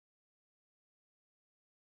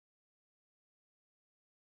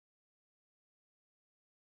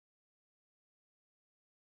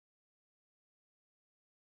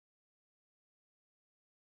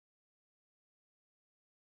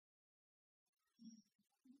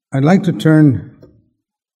I'd like to turn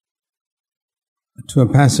to a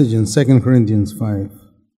passage in 2 Corinthians 5.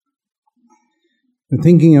 We're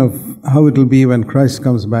thinking of how it will be when Christ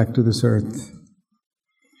comes back to this earth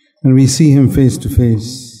and we see Him face to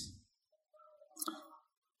face.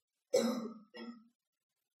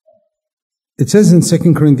 It says in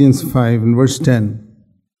 2 Corinthians 5 in verse 10,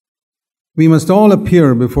 "We must all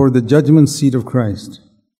appear before the judgment seat of Christ,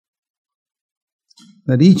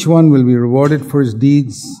 that each one will be rewarded for his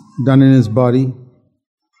deeds done in his body,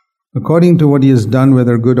 according to what he has done,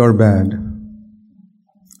 whether good or bad."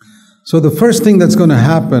 So the first thing that's going to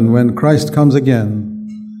happen when Christ comes again,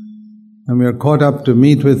 and we are caught up to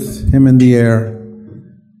meet with Him in the air,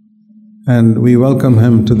 and we welcome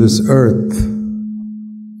Him to this earth,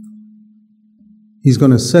 He's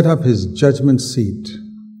going to set up His judgment seat.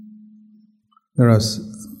 There are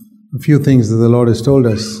a few things that the Lord has told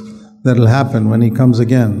us that will happen when He comes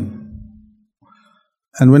again.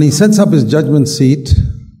 And when He sets up His judgment seat,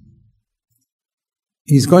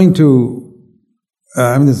 He's going to,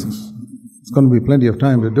 there's going to be plenty of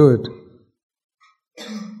time to do it.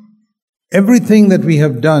 Everything that we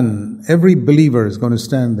have done, every believer is going to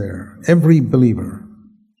stand there. Every believer.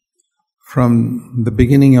 From the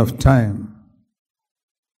beginning of time.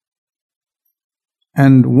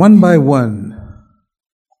 And one by one,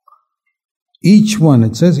 each one,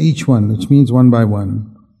 it says each one, which means one by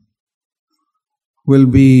one, will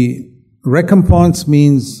be, recompense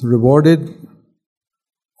means rewarded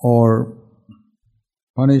or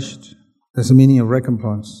punished. That's the meaning of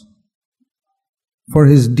recompense. For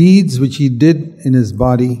his deeds which he did in his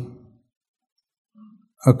body,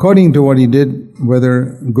 according to what he did,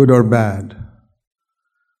 whether good or bad.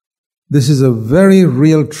 This is a very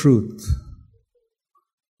real truth.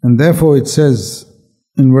 And therefore it says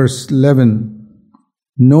in verse 11,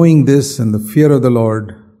 "Knowing this and the fear of the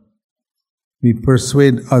Lord, we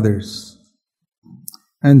persuade others."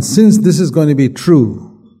 And since this is going to be true,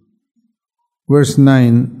 verse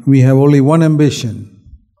 9, we have only one ambition,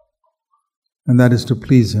 and that is to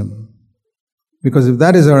please Him. Because if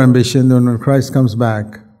that is our ambition, then when Christ comes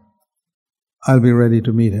back, I'll be ready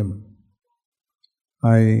to meet Him.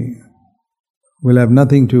 I will have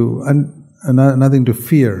nothing to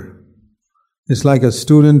fear. It's like a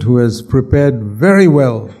student who has prepared very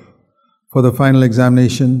well for the final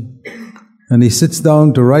examination, and he sits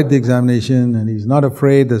down to write the examination, and he's not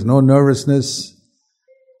afraid, there's no nervousness,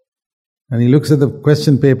 and he looks at the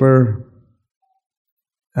question paper,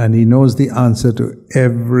 and he knows the answer to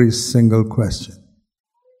every single question.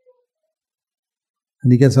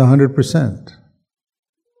 And he gets 100%,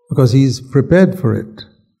 because he's prepared for it.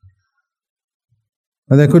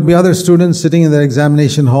 And there could be other students sitting in their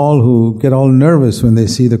examination hall who get all nervous when they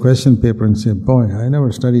see the question paper and say, "Boy, I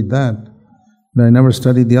never studied that. And I never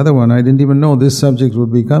studied the other one. I didn't even know this subject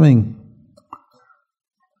would be coming."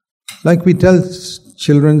 Like we tell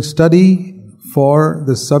children, study for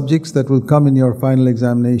the subjects that will come in your final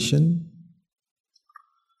examination.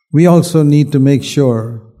 We also need to make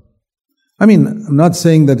sure, I'm not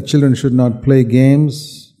saying that children should not play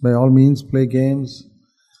games. By all means, play games.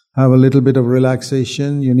 Have a little bit of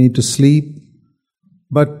relaxation. You need to sleep.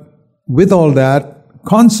 But with all that,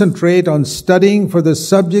 concentrate on studying for the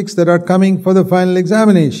subjects that are coming for the final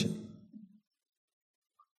examination.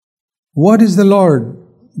 What is the Lord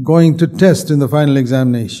going to test in the final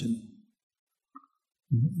examination?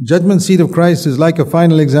 Judgment seat of Christ is like a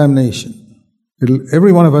final examination.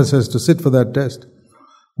 Every one of us has to sit for that test.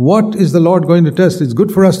 What is the Lord going to test? It's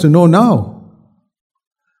good for us to know now.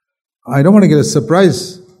 I don't want to get a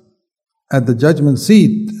surprise at the judgment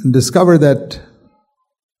seat and discover that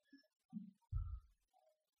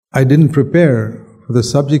I didn't prepare for the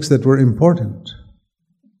subjects that were important.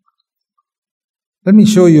 Let me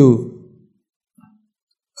show you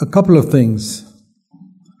a couple of things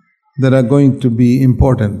that are going to be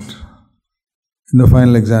important in the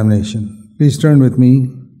final examination. Please turn with me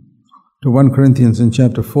to 1 Corinthians in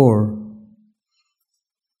chapter 4.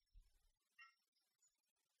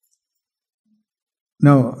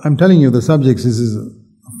 Now, I'm telling you the subjects,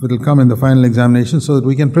 it'll come in the final examination so that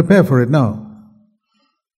we can prepare for it now.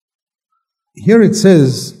 Here it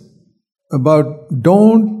says about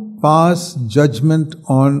don't pass judgment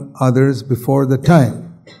on others before the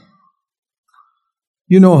time.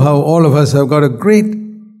 You know how all of us have got a great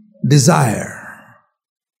desire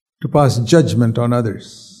to pass judgment on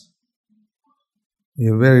others. We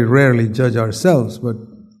very rarely judge ourselves, but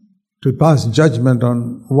to pass judgment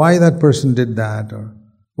on why that person did that, or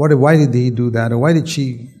why did he do that, or why did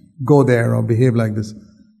she go there or behave like this.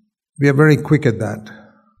 We are very quick at that.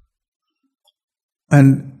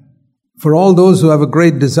 And for all those who have a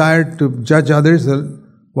great desire to judge others,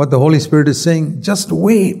 what the Holy Spirit is saying, just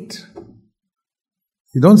wait.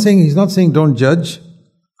 He's not saying don't judge.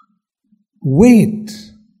 Wait.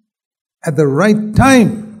 At the right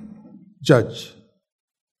time, judge.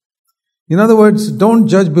 In other words, don't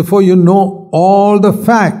judge before you know all the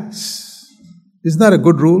facts. Isn't that a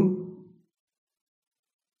good rule?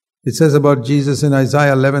 It says about Jesus in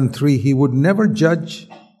Isaiah 11:3, he would never judge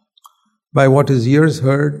by what his ears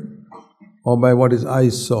heard or by what his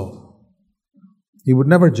eyes saw. He would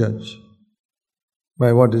never judge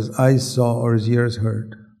by what his eyes saw or his ears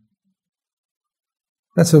heard.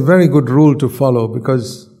 That's a very good rule to follow,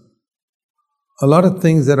 because a lot of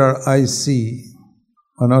things that our eyes see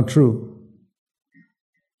are not true.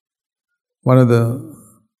 One of the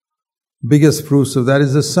biggest proofs of that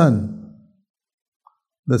is the sun.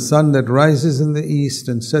 The sun that rises in the east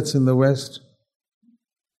and sets in the west.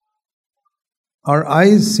 Our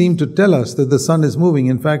eyes seem to tell us that the sun is moving.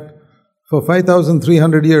 In fact, for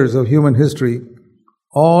 5,300 years of human history,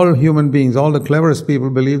 all human beings, all the cleverest people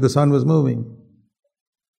believed the sun was moving.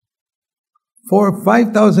 For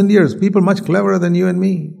 5,000 years, people much cleverer than you and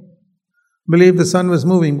me believed the sun was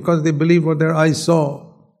moving because they believed what their eyes saw.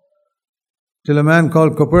 Till a man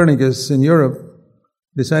called Copernicus in Europe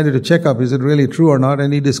decided to check up, is it really true or not,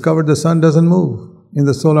 and he discovered the sun doesn't move in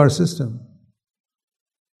the solar system.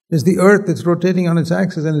 It's the earth that's rotating on its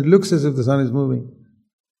axis and it looks as if the sun is moving.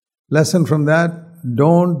 Lesson from that,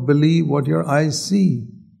 don't believe what your eyes see.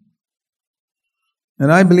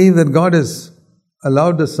 And I believe that God has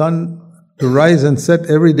allowed the sun to rise and set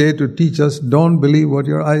every day to teach us, don't believe what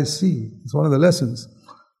your eyes see. It's one of the lessons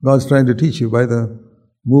God's trying to teach you by the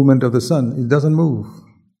movement of the sun. It doesn't move.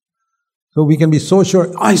 So we can be so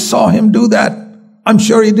sure, I saw him do that. I'm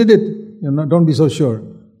sure he did it. Don't be so sure.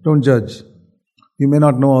 Don't judge. You may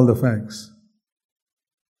not know all the facts.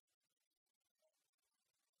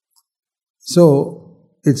 So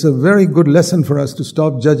it's a very good lesson for us to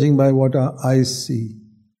stop judging by what our eyes see.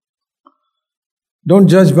 Don't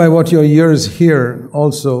judge by what your ears hear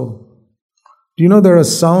also. Do you know there are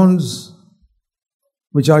sounds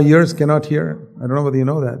which our ears cannot hear? I don't know whether you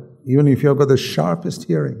know that. Even if you've got the sharpest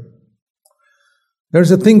hearing.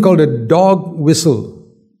 There's a thing called a dog whistle.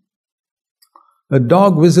 A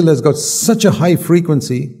dog whistle has got such a high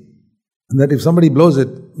frequency that if somebody blows it,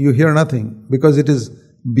 you hear nothing because it is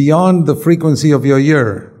beyond the frequency of your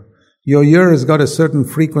ear. Your ear has got a certain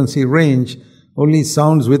frequency range. Only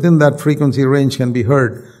sounds within that frequency range can be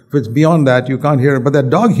heard. If it's beyond that, you can't hear it. But that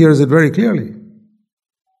dog hears it very clearly.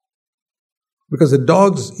 Because the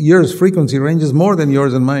dog's ear's frequency range is more than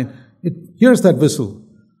yours and mine. It hears that whistle.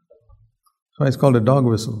 So it's called a dog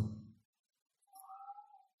whistle.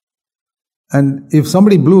 And if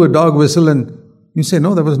somebody blew a dog whistle and you say,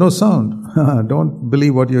 no, there was no sound. Don't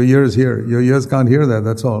believe what your ears hear. Your ears can't hear that,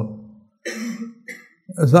 that's all.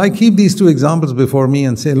 So I keep these two examples before me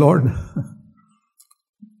and say, Lord,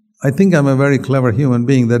 I think I'm a very clever human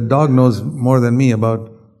being. That dog knows more than me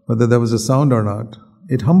about whether there was a sound or not.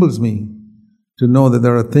 It humbles me to know that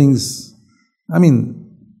there are things.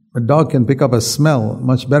 A dog can pick up a smell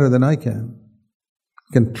much better than I can.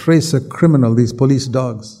 It can trace a criminal, these police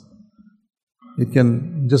dogs. It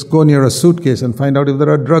can just go near a suitcase and find out if there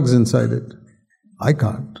are drugs inside it. I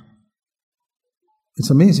can't. It's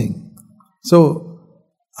amazing. So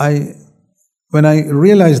when I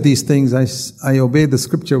realize these things, I obey the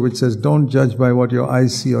scripture which says, don't judge by what your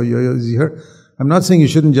eyes see or your ears hear. I'm not saying you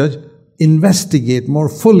shouldn't judge. Investigate more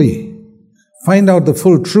fully. Find out the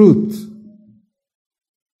full truth.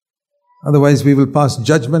 Otherwise, we will pass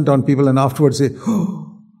judgment on people and afterwards say,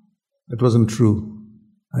 oh, it wasn't true.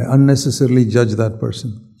 I unnecessarily judged that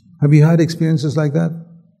person. Have you had experiences like that?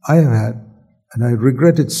 I have had. And I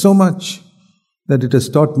regret it so much that it has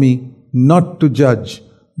taught me not to judge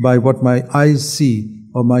by what my eyes see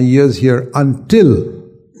or my ears hear until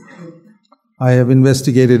I have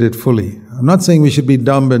investigated it fully. I'm not saying we should be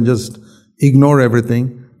dumb and just ignore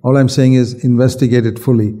everything. All I'm saying is investigate it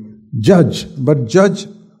fully. Judge, but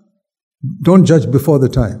don't judge before the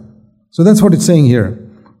time. So that's what it's saying here.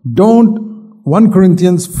 1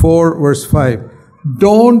 Corinthians 4 verse 5.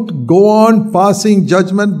 Don't go on passing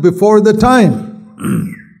judgment before the time.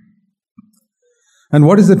 And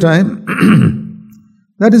what is the time?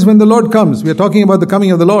 That is when the Lord comes. We are talking about the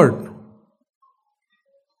coming of the Lord.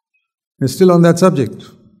 We're still on that subject.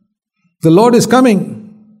 The Lord is coming.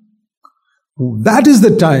 That is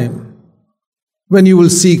the time when you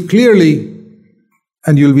will see clearly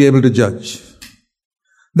and you'll be able to judge.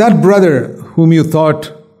 That brother whom you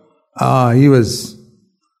thought, he's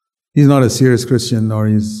not a serious Christian, or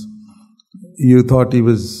you thought he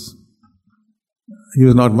was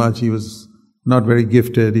not much, he was not very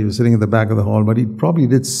gifted. He was sitting at the back of the hall, but he probably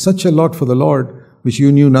did such a lot for the Lord, which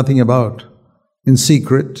you knew nothing about, in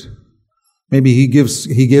secret. Maybe he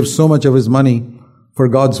gave so much of his money for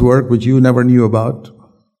God's work, which you never knew about.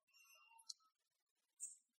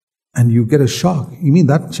 And you get a shock. You mean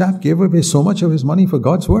that chap gave away so much of his money for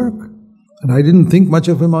God's work? And I didn't think much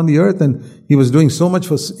of him on the earth, and he was doing so much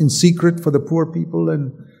in secret for the poor people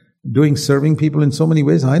and serving people in so many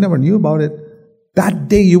ways. I never knew about it. That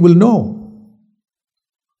day you will know.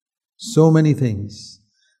 So many things.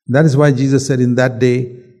 That is why Jesus said, in that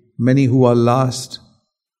day, many who are last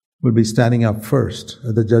will be standing up first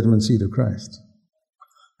at the judgment seat of Christ.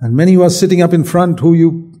 And many who are sitting up in front, who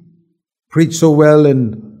you preach so well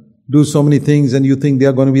and do so many things, and you think they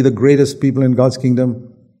are going to be the greatest people in God's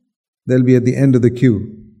kingdom, they'll be at the end of the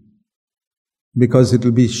queue. Because it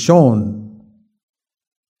will be shown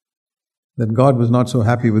that God was not so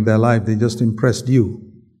happy with their life, they just impressed you.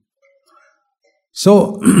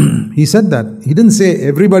 So, he said that. He didn't say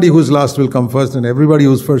everybody who's last will come first and everybody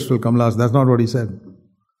who's first will come last. That's not what he said.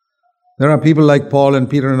 There are people like Paul and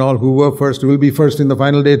Peter and all who were first, who will be first in the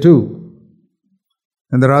final day too.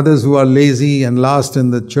 And there are others who are lazy and last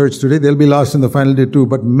in the church today. They'll be last in the final day too.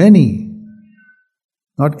 But many,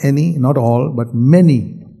 not any, not all, but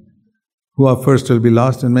many who are first will be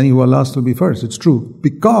last, and many who are last will be first. It's true.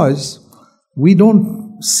 Because we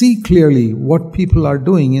don't see clearly what people are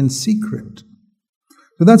doing in secret.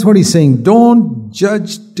 So that's what he's saying. Don't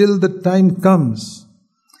judge till the time comes.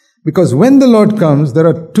 Because when the Lord comes, there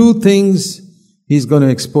are two things he's going to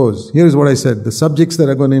expose. Here is what I said. The subjects that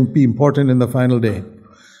are going to be important in the final day.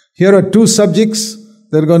 Here are two subjects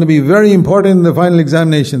that are going to be very important in the final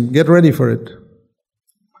examination. Get ready for it.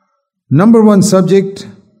 Number one subject,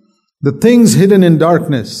 the things hidden in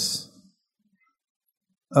darkness.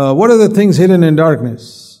 What are the things hidden in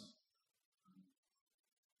darkness?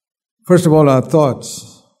 First of all, our thoughts.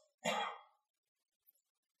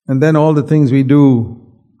 And then all the things we do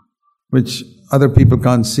which other people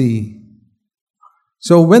can't see.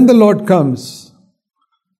 So when the Lord comes,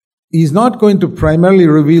 He's not going to primarily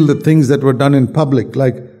reveal the things that were done in public,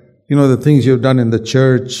 like, the things you've done in the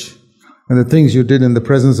church and the things you did in the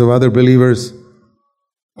presence of other believers.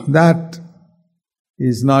 That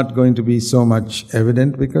is not going to be so much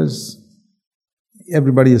evident because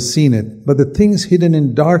everybody has seen it. But the things hidden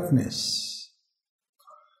in darkness,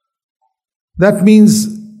 that means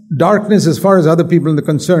darkness as far as other people in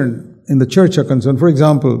the church are concerned. For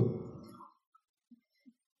example,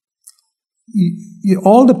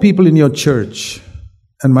 all the people in your church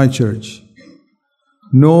and my church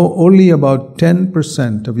know only about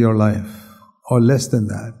 10% of your life, or less than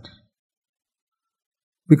that.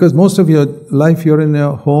 Because most of your life you're in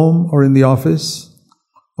your home or in the office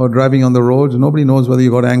or driving on the roads. Nobody knows whether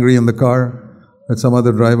you got angry in the car at some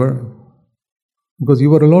other driver because you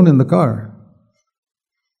were alone in the car.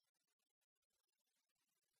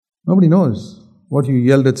 Nobody knows what you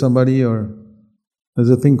yelled at somebody, or there's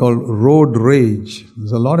a thing called road rage.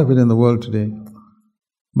 There's a lot of it in the world today.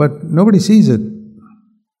 But nobody sees it.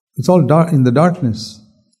 It's all dark in the darkness.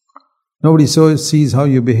 Nobody sees how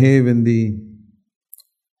you behave in the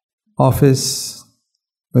office,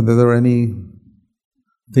 whether there are any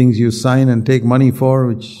things you sign and take money for,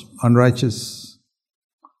 which unrighteous,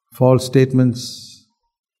 false statements,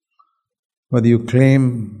 whether you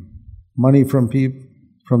claim money from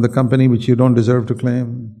the company which you don't deserve to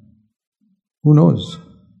claim. Who knows?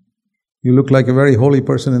 You look like a very holy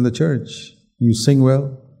person in the church. You sing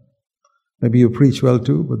well. Maybe you preach well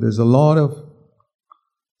too, but there's a lot of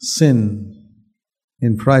sin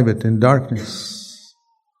in private, in darkness.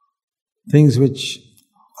 Things which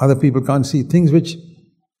other people can't see. Things which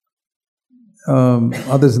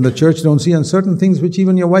others in the church don't see, and certain things which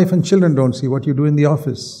even your wife and children don't see, what you do in the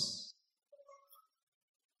office.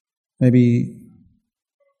 Maybe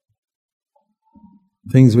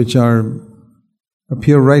things which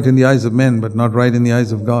appear right in the eyes of men, but not right in the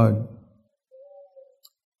eyes of God.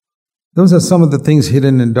 Those are some of the things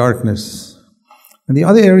hidden in darkness. And the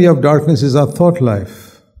other area of darkness is our thought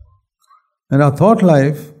life. And our thought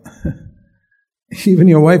life, even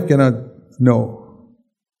your wife cannot know.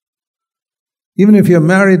 Even if you're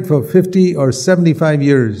married for 50 or 75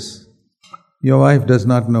 years, your wife does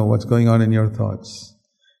not know what's going on in your thoughts.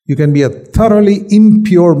 You can be a thoroughly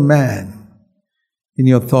impure man in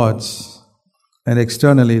your thoughts and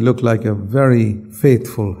externally look like a very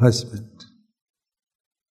faithful husband.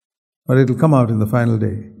 But it'll come out in the final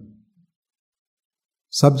day.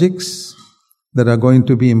 Subjects that are going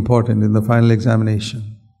to be important in the final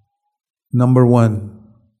examination. Number one,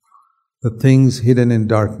 the things hidden in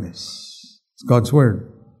darkness. It's God's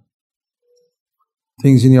word.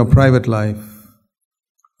 things in your private life,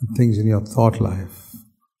 and things in your thought life.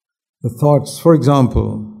 The thoughts, for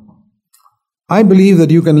example, I believe that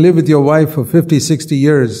you can live with your wife for 50, 60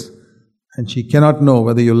 years and she cannot know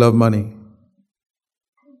whether you love money.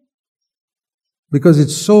 Because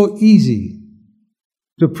it's so easy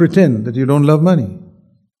to pretend that you don't love money.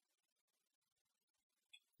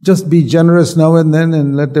 Just be generous now and then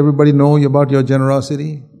and let everybody know about your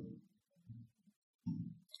generosity.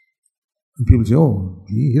 And people say, oh,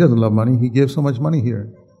 he doesn't love money, he gave so much money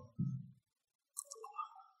here.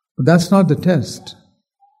 But that's not the test.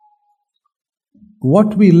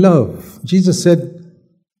 What we love, Jesus said,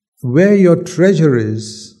 where your treasure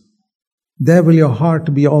is, there will your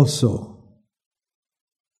heart be also.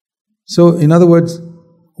 So, in other words,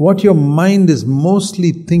 what your mind is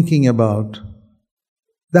mostly thinking about,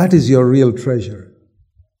 that is your real treasure.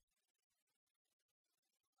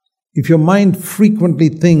 If your mind frequently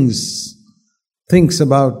thinks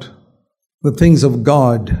about the things of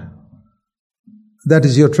God, that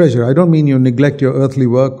is your treasure. I don't mean you neglect your earthly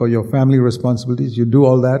work or your family responsibilities. You do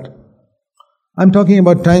all that. I'm talking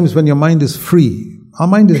about times when your mind is free. Our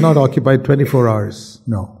mind is not occupied 24 hours.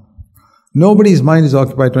 No. Nobody's mind is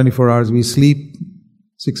occupied 24 hours. We sleep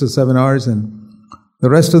 6 or 7 hours, and the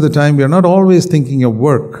rest of the time we are not always thinking of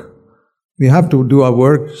work. We have to do our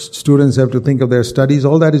work. Students have to think of their studies.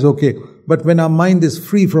 All that is okay. But when our mind is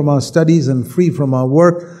free from our studies and free from our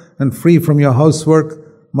work and free from your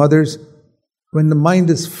housework, mothers, when the mind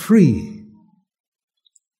is free,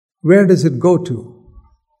 where does it go to?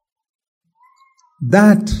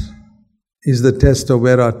 That is the test of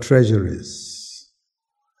where our treasure is.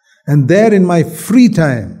 And there in my free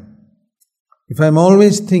time, if I'm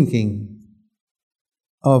always thinking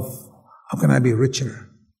of how can I be richer?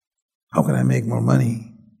 How can I make more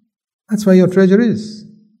money? That's where your treasure is.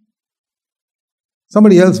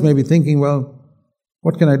 Somebody else may be thinking, well,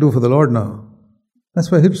 what can I do for the Lord now?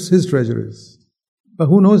 That's where his treasure is. But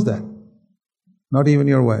who knows that? Not even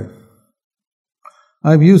your wife.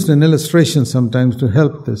 I've used an illustration sometimes to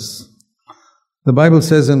help this. The Bible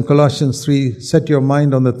says in Colossians 3, set your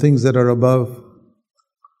mind on the things that are above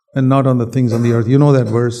and not on the things on the earth. You know that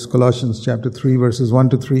verse, Colossians chapter 3, verses 1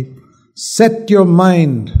 to 3. Set your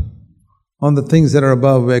mind on the things that are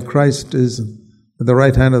above, where Christ is at the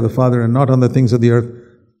right hand of the Father, and not on the things of the earth.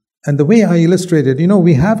 And the way I illustrated,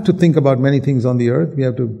 we have to think about many things on the earth. We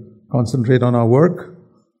have to concentrate on our work.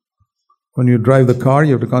 When you drive the car,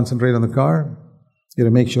 you have to concentrate on the car. You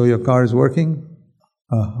have to make sure your car is working.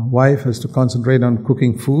 A wife has to concentrate on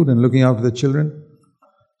cooking food and looking after the children.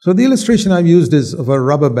 So the illustration I've used is of a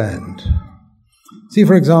rubber band. See,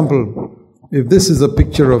 for example, if this is a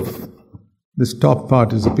picture of, this top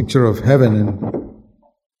part is a picture of heaven and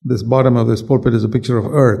this bottom of this pulpit is a picture of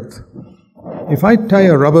earth. If I tie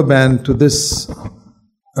a rubber band to this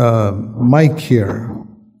mic here,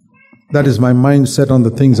 that is my mind set on the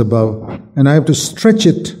things above, and I have to stretch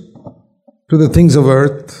it to the things of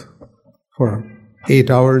earth for 8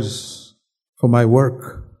 hours for my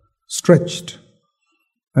work, stretched.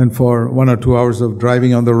 And for 1 or 2 hours of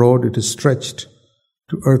driving on the road, it is stretched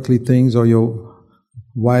to earthly things, or your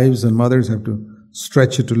wives and mothers have to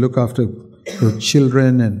stretch it to look after your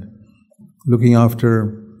children and looking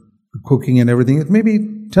after cooking and everything. It may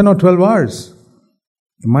be 10 or 12 hours.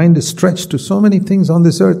 The mind is stretched to so many things on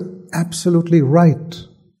this earth. Absolutely right.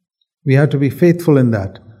 We have to be faithful in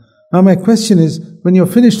that. Now my question is, when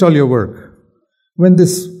you've finished all your work, when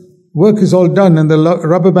this work is all done and the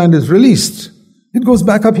rubber band is released, it goes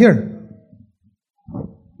back up here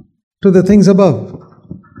to the things above.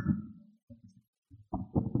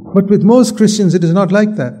 But with most Christians, it is not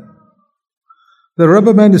like that. The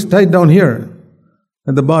rubber band is tied down here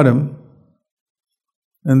at the bottom,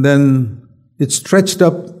 and then it's stretched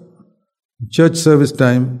up church service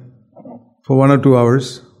time for 1 or 2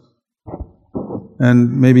 hours,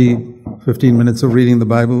 and maybe 15 minutes of reading the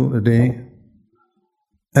Bible a day.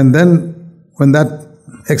 And then when that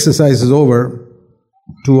exercise is over,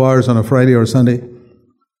 2 hours on a Friday or Sunday,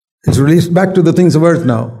 it's released back to the things of earth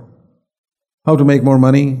now. How to make more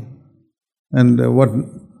money, and what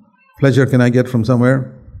pleasure can I get from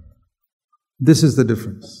somewhere. This is the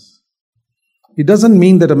difference. It doesn't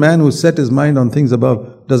mean that a man who set his mind on things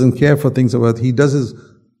above doesn't care for things of earth. He does his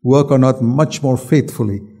work or not much more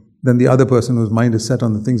faithfully than the other person whose mind is set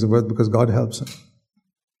on the things of earth, because God helps him.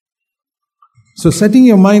 So setting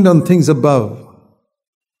your mind on things above,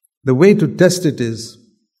 the way to test it is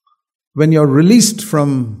when you're released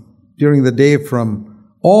from, during the day, from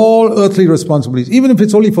all earthly responsibilities, even if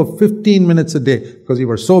it's only for 15 minutes a day, because you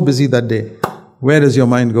were so busy that day, where does your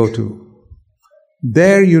mind go to?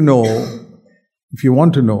 There you know, if you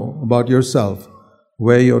want to know about yourself,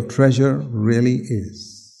 where your treasure really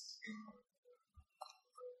is.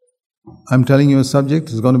 I'm telling you a subject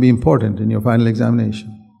is going to be important in your final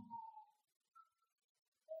examination.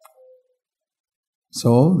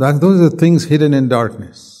 So, those are things hidden in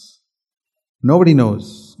darkness. Nobody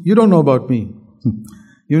knows. You don't know about me.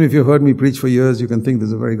 Even if you've heard me preach for years, you can think this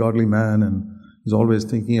is a very godly man and he's always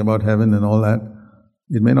thinking about heaven and all that.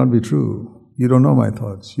 It may not be true. You don't know my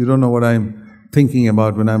thoughts. You don't know what I'm thinking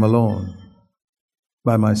about when I'm alone,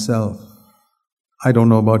 by myself. I don't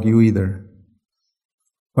know about you either.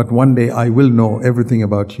 But one day I will know everything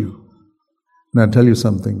about you. And I'll tell you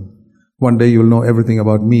something. One day you'll know everything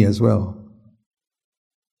about me as well.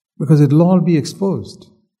 Because it'll all be exposed.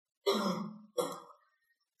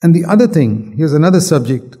 And the other thing, here's another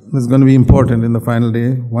subject that's going to be important in the final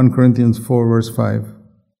day, 1 Corinthians 4 verse 5.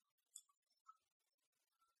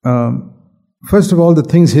 First of all, the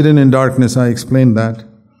things hidden in darkness, I explained that.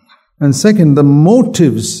 And second, the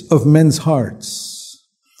motives of men's hearts.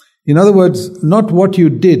 In other words, not what you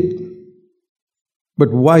did,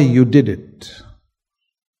 but why you did it.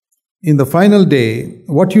 In the final day,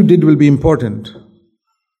 what you did will be important,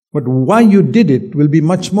 but why you did it will be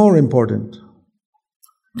much more important.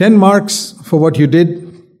 10 marks for what you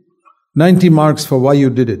did, 90 marks for why you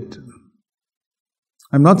did it.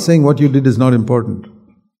 I'm not saying what you did is not important.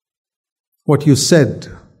 What you said,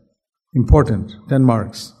 important, 10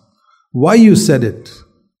 marks. Why you said it,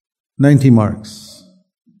 90 marks.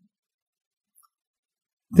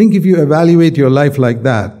 Think if you evaluate your life like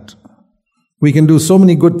that, we can do so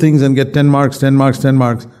many good things and get 10 marks, 10 marks, 10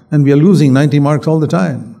 marks, and we are losing 90 marks all the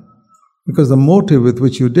time. Because the motive with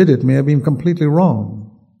which you did it may have been completely wrong.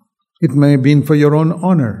 It may have been for your own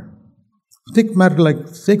honor. Take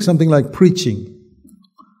something like preaching.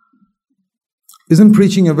 Isn't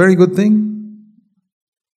preaching a very good thing?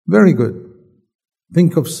 Very good.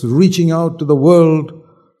 Think of reaching out to the world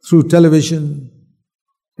through television,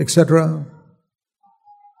 etc.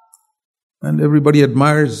 And everybody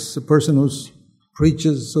admires a person who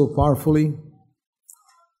preaches so powerfully.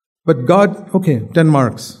 But God, 10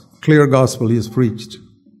 marks, clear gospel, he has preached.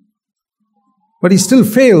 But he still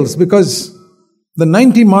fails because the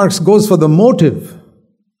 90 marks goes for the motive.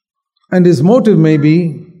 And his motive may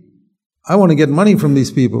be, I want to get money from these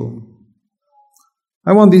people.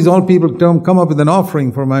 I want these all people to come up with an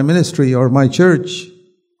offering for my ministry or my church.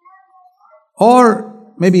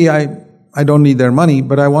 Or maybe I don't need their money,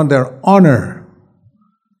 but I want their honor.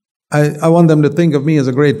 I want them to think of me as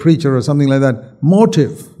a great preacher or something like that.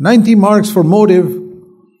 Motive. 90 marks for motive,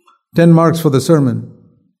 10 marks for the sermon.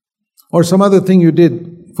 Or some other thing you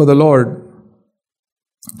did for the Lord.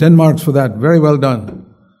 10 marks for that. Very well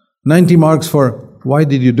done. 90 marks for why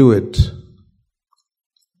did you do it?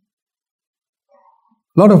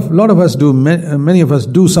 Many of us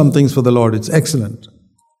do some things for the Lord. It's excellent.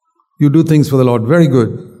 You do things for the Lord. Very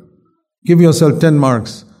good. Give yourself 10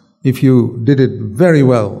 marks if you did it very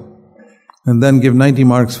well. And then give 90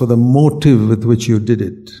 marks for the motive with which you did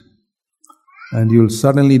it. And you'll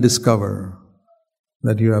suddenly discover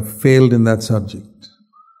that you have failed in that subject,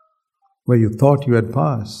 where you thought you had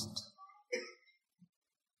passed.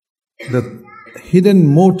 The hidden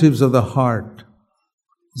motives of the heart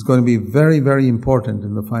is going to be very, very important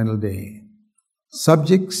in the final day.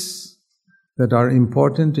 Subjects that are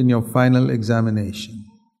important in your final examination.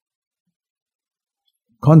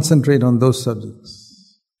 Concentrate on those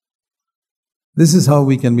subjects. This is how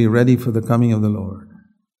we can be ready for the coming of the Lord.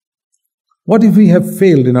 What if we have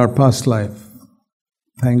failed in our past life?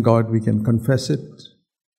 Thank God we can confess it.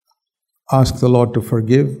 Ask the Lord to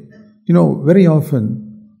forgive. Very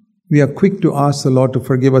often we are quick to ask the Lord to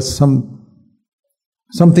forgive us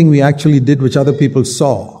something we actually did which other people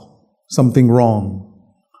saw, something wrong.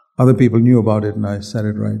 Other people knew about it and I said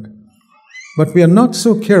it right. But we are not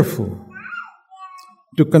so careful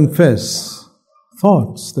to confess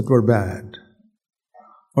thoughts that were bad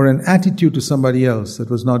or an attitude to somebody else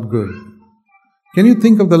that was not good. Can you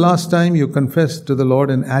think of the last time you confessed to the Lord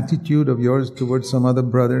an attitude of yours towards some other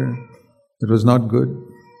brother that was not good?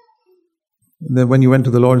 Then when you went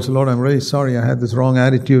to the Lord and said, Lord, I'm really sorry I had this wrong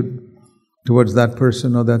attitude towards that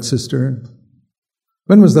person or that sister.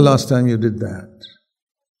 When was the last time you did that?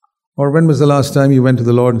 Or when was the last time you went to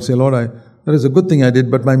the Lord and said, Lord, that is a good thing I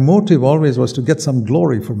did, but my motive always was to get some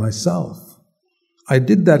glory for myself. I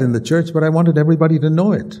did that in the church, but I wanted everybody to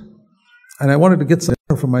know it. And I wanted to get some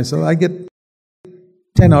for myself. I get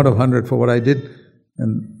 10 out of 100 for what I did.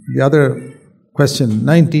 And the other question,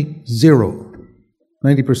 90, 0.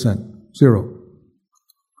 90%, 0.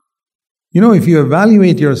 If you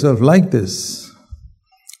evaluate yourself like this,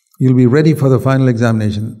 you'll be ready for the final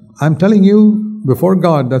examination. I'm telling you, before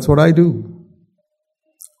God, that's what I do.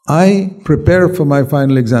 I prepare for my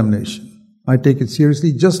final examination. I take it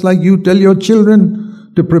seriously, just like you tell your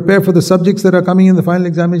children to prepare for the subjects that are coming in the final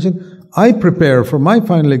examination. I prepare for my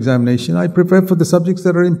final examination. I prepare for the subjects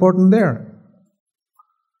that are important there.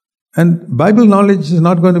 And Bible knowledge is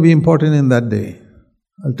not going to be important in that day.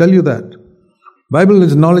 I'll tell you that. Bible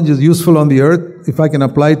knowledge is useful on the earth. If I can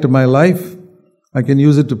apply it to my life, I can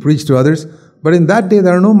use it to preach to others. But in that day,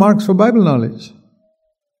 there are no marks for Bible knowledge.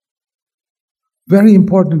 Very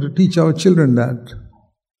important to teach our children that.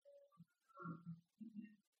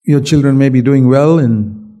 Your children may be doing well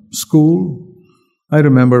in school. I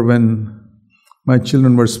remember when my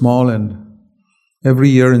children were small, and every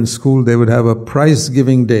year in school they would have a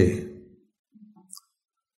prize-giving day.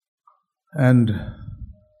 And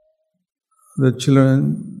the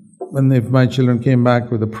children, if my children came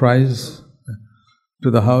back with a prize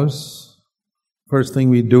to the house, first thing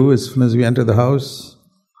we do as soon as we enter the house,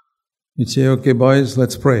 we'd say, okay boys,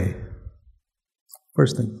 let's pray.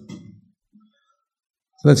 First thing.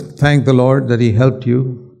 So let's thank the Lord that He helped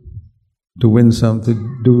you to win some, to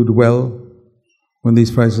do well. Win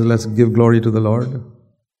these prizes, let's give glory to the Lord.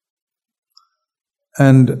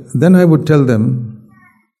 And then I would tell them,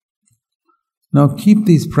 now keep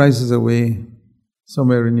these prizes away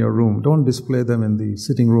somewhere in your room. Don't display them in the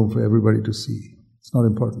sitting room for everybody to see. It's not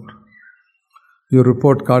important. Your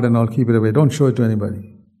report card and all, keep it away. Don't show it to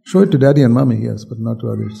anybody. Show it to daddy and mommy, yes, but not to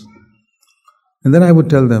others. And then I would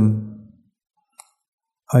tell them,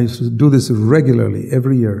 I used to do this regularly,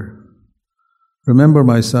 every year. Remember,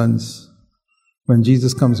 my sons, when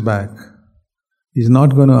Jesus comes back, He's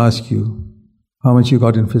not going to ask you how much you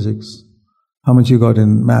got in physics, how much you got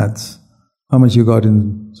in maths, how much you got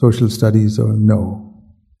in social studies, or no.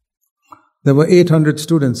 There were 800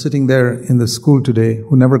 students sitting there in the school today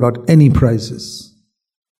who never got any prizes,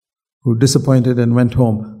 who disappointed and went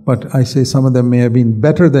home. But I say some of them may have been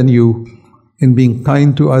better than you in being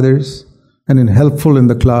kind to others and in helpful in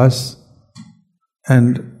the class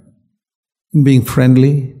and in being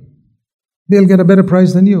friendly. They'll get a better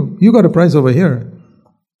prize than you. You got a prize over here.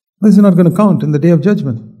 This is not going to count in the day of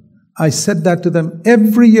judgment. I said that to them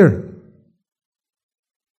every year.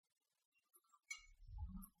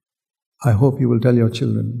 I hope you will tell your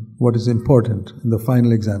children what is important in the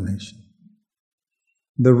final examination.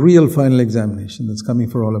 The real final examination that's coming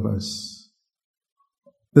for all of us.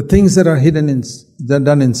 The things that are hidden, they're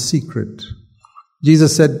done in secret.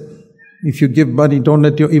 Jesus said, if you give money, don't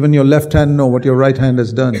let even your left hand know what your right hand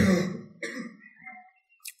has done.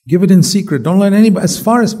 Give it in secret. Don't let anybody, as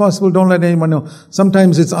far as possible, don't let anyone know.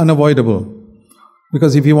 Sometimes it's unavoidable.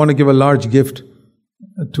 Because if you want to give a large gift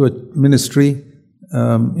to a ministry,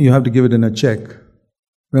 you have to give it in a check.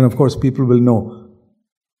 Then of course people will know.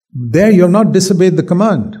 There you're not disobeyed the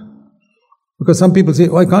command. Because some people say,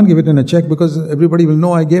 oh, I can't give it in a check because everybody will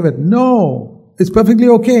know I gave it. No, it's perfectly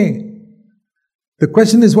okay. The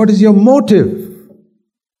question is, what is your motive?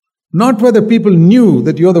 Not whether people knew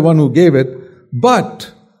that you're the one who gave it,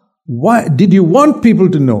 but why did you want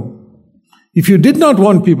people to know? If you did not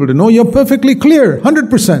want people to know, you're perfectly clear,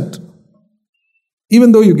 100%.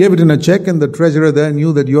 Even though you gave it in a check and the treasurer there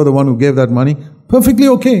knew that you're the one who gave that money, perfectly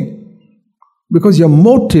okay. Because your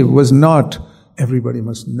motive was not, everybody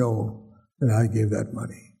must know that I gave that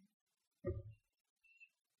money.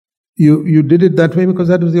 You did it that way because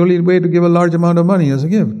that was the only way to give a large amount of money as a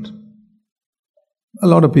gift. A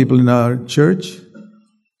lot of people in our church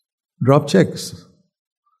drop checks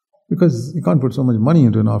because you can't put so much money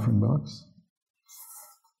into an offering box.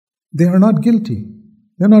 They are not guilty.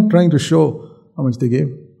 They're not trying to show how much they gave.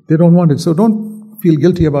 They don't want it. So don't feel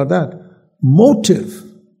guilty about that. Motive.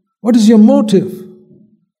 What is your motive?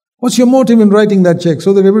 What's your motive in writing that check?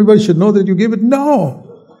 So that everybody should know that you gave it? No.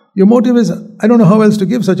 Your motive is, I don't know how else to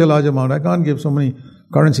give such a large amount. I can't give so many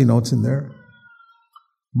currency notes in there.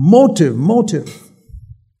 Motive.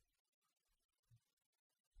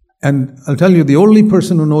 And I'll tell you, the only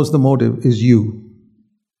person who knows the motive is you.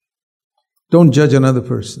 Don't judge another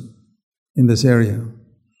person in this area.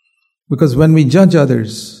 Because when we judge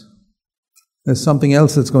others, there's something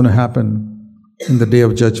else that's going to happen in the day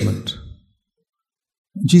of judgment.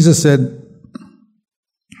 Jesus said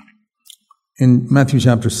in Matthew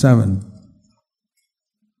chapter 7,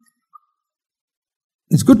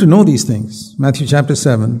 it's good to know these things. Matthew chapter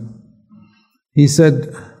 7, He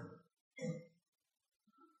said,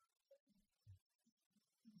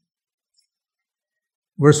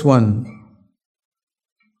 verse 1,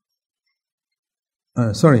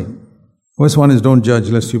 verse 1 is don't judge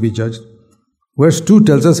lest you be judged. Verse 2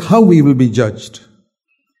 tells us how we will be judged.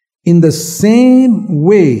 In the same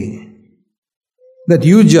way that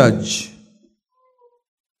you judge,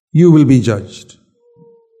 you will be judged.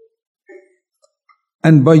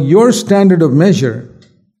 And by your standard of measure,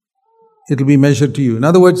 it will be measured to you. In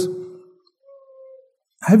other words,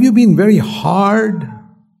 have you been very hard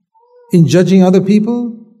in judging other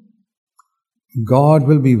people? God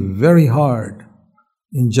will be very hard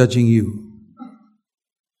in judging you.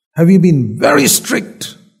 Have you been very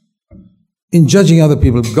strict in judging other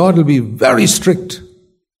people? God will be very strict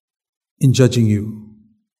in judging you.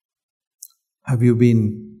 Have you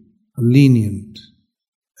been lenient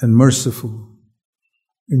and merciful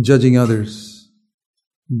in judging others?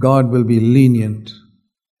 God will be lenient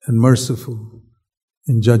and merciful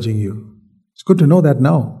in judging you. It's good to know that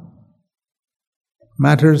now.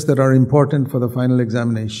 Matters that are important for the final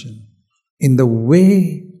examination. In the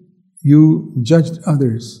way you judged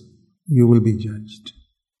others, you will be judged.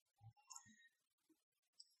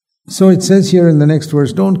 So it says here in the next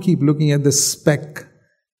verse, don't keep looking at the speck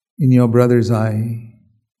in your brother's eye.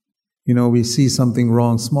 You know, we see something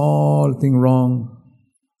wrong, small thing wrong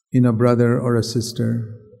in a brother or a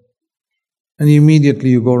sister. And immediately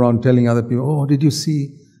you go around telling other people, oh, did you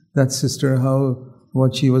see that sister,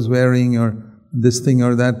 what she was wearing, or this thing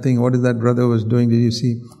or that thing, what is that brother was doing, did you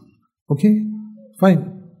see? Okay,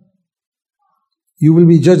 fine. You will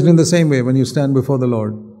be judged in the same way when you stand before the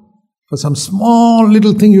Lord. For some small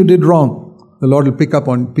little thing you did wrong, the Lord will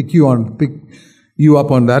pick you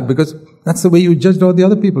up on that, because that's the way you judged all the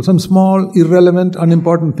other people. Some small, irrelevant,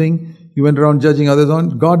 unimportant thing you went around judging others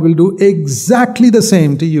on, God will do exactly the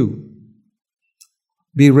same to you.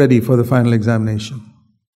 Be ready for the final examination.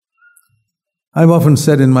 I've often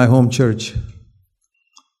said in my home church,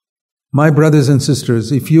 my brothers and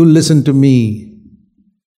sisters, if you listen to me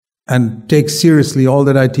and take seriously all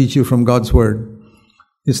that I teach you from God's Word,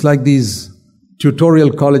 it's like these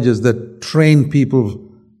tutorial colleges that train people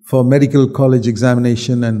for medical college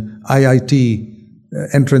examination and IIT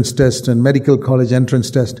entrance test and medical college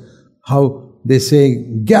entrance test, how they say,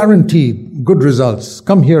 guaranteed good results.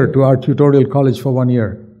 Come here to our tutorial college for 1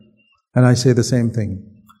 year. And I say the same thing.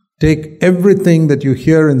 Take everything that you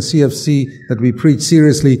hear in CFC that we preach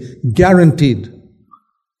seriously, guaranteed.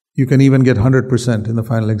 You can even get 100% in the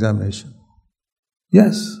final examination.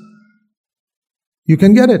 Yes. You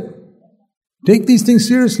can get it. Take these things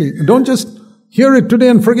seriously. Don't just hear it today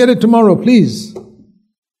and forget it tomorrow, please.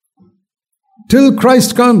 Till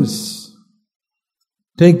Christ comes.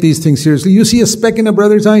 Take these things seriously. You see a speck in a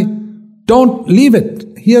brother's eye? Don't leave it.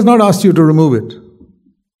 He has not asked you to remove it.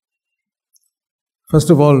 First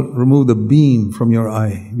of all, remove the beam from your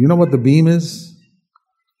eye. You know what the beam is?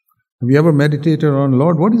 Have you ever meditated on,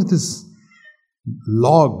 Lord, what is this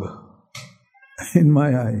log in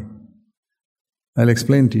my eye? I'll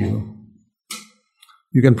explain to you.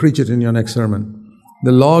 You can preach it in your next sermon.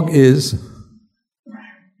 The log is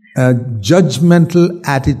a judgmental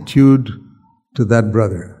attitude to that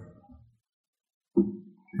brother.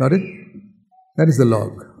 Got it? That is the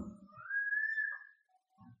log.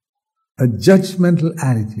 A judgmental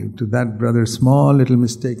attitude to that brother's small little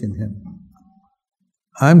mistake in him.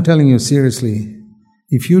 I'm telling you seriously,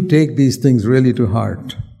 if you take these things really to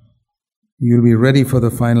heart, you'll be ready for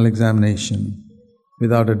the final examination,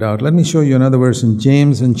 without a doubt. Let me show you another verse in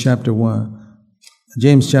James in chapter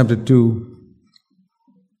 2.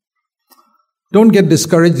 Don't get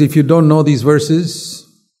discouraged if you don't know these verses.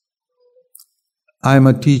 I'm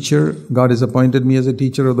a teacher. God has appointed me as a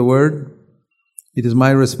teacher of the Word. It is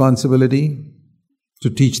my responsibility to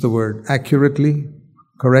teach the Word accurately,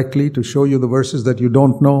 correctly, to show you the verses that you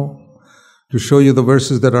don't know, to show you the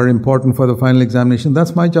verses that are important for the final examination.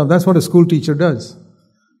 That's my job. That's what a school teacher does.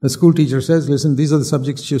 The school teacher says, listen, these are the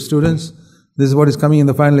subjects to your students. This is what is coming in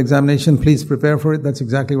the final examination. Please prepare for it. That's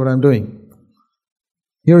exactly what I'm doing.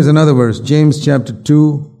 Here is another verse, James chapter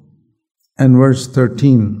 2 and verse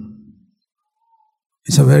 13.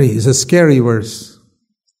 It's a scary verse.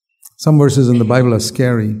 Some verses in the Bible are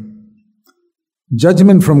scary.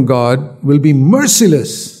 Judgment from God will be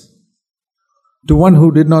merciless to one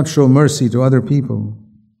who did not show mercy to other people.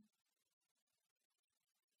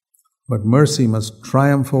 But mercy must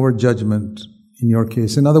triumph over judgment in your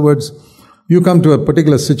case. In other words, you come to a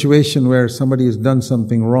particular situation where somebody has done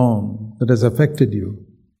something wrong that has affected you.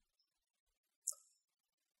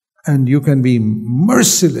 And you can be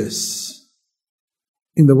merciless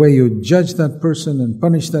in the way you judge that person and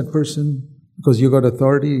punish that person because you got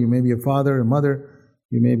authority. You may be a father, a mother,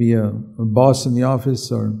 you may be a boss in the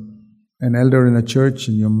office or an elder in a church,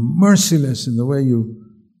 and you're merciless in the way you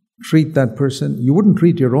treat that person. You wouldn't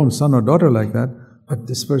treat your own son or daughter like that, but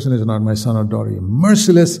this person is not my son or daughter. You're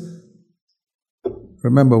merciless.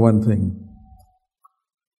 Remember one thing.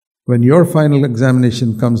 When your final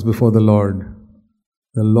examination comes before the Lord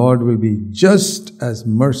will be just as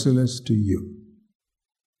merciless to you.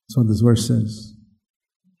 That's what this verse says.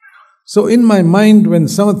 So in my mind, when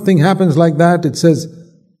something happens like that, it says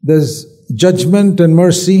there's judgment and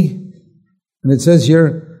mercy. And it says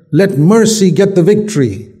here, let mercy get the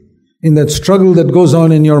victory in that struggle that goes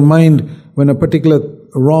on in your mind when a particular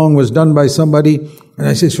wrong was done by somebody. And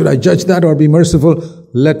I say, should I judge that or be merciful?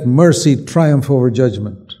 Let mercy triumph over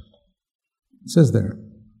judgment. It says there.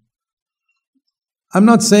 I'm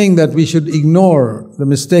not saying that we should ignore the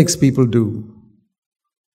mistakes people do.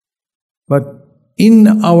 But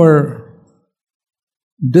in our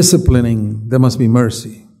disciplining, there must be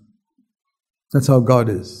mercy. That's how God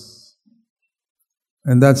is.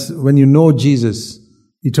 And that's when you know Jesus.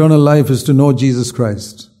 Eternal life is to know Jesus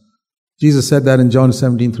Christ. Jesus said that in John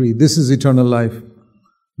 17:3. This is eternal life,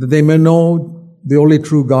 that they may know the only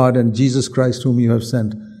true God and Jesus Christ whom you have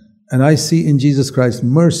sent. And I see in Jesus Christ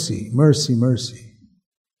mercy, mercy, mercy.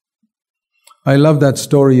 I love that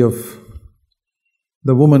story of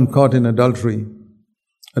the woman caught in adultery.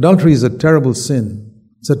 Adultery is a terrible sin.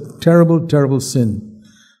 It's a terrible, terrible sin.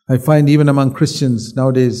 I find even among Christians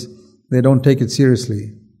nowadays, they don't take it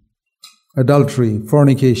seriously. Adultery,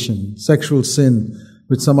 fornication, sexual sin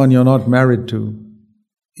with someone you're not married to,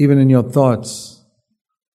 even in your thoughts.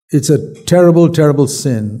 It's a terrible, terrible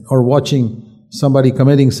sin. Or watching somebody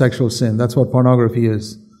committing sexual sin. That's what pornography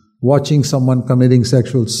is. Watching someone committing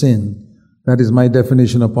sexual sin. That is my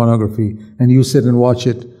definition of pornography. And you sit and watch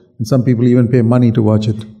it. And some people even pay money to watch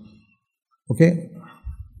it. Okay?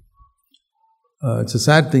 It's a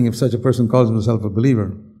sad thing if such a person calls himself a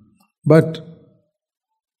believer. But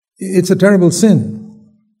it's a terrible sin.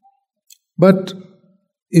 But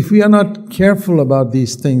if we are not careful about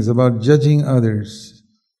these things, about judging others,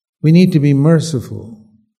 we need to be merciful.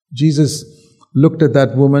 Jesus looked at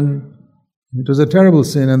that woman. It was a terrible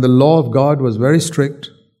sin, and the law of God was very strict.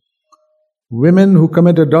 Women who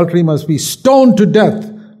commit adultery must be stoned to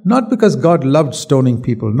death. Not because God loved stoning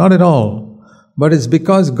people, not at all. But it's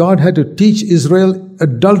because God had to teach Israel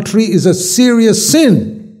adultery is a serious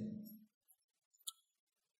sin.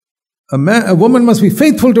 A woman must be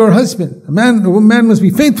faithful to her husband. A man must be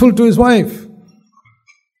faithful to his wife.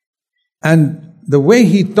 And the way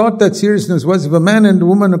he taught that seriousness was, if a man and a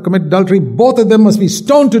woman commit adultery, both of them must be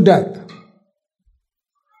stoned to death.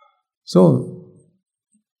 So,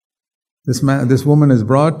 this woman is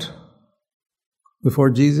brought before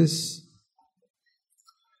Jesus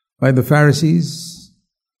by the Pharisees,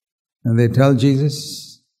 and they tell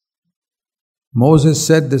Jesus, Moses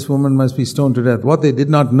said this woman must be stoned to death. What they did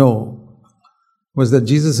not know was that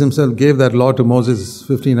Jesus himself gave that law to Moses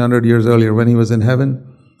 1500 years earlier when he was in heaven.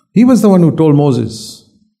 He was the one who told Moses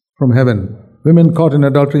from heaven, women caught in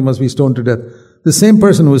adultery must be stoned to death. The same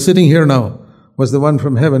person who is sitting here now was the one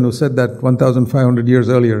from heaven who said that 1500 years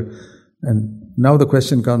earlier. And now the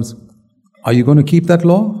question comes, are you going to keep that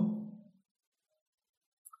law?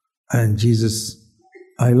 And Jesus,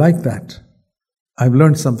 I like that. I've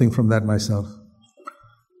learned something from that myself.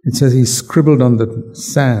 It says he scribbled on the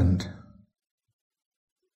sand.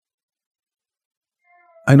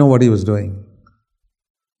 I know what he was doing.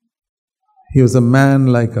 He was a man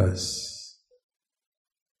like us.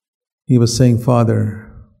 He was saying,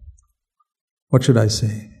 Father, what should I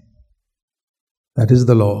say? That is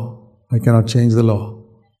the law. I cannot change the law.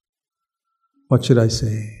 What should I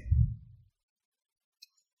say?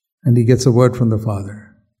 And he gets a word from the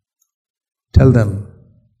Father. Tell them,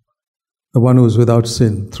 the one who is without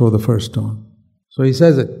sin, throw the first stone. So he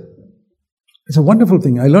says it. It's a wonderful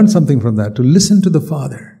thing. I learned something from that, to listen to the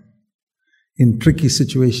Father in tricky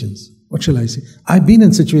situations. What shall I say? I've been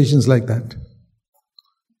in situations like that,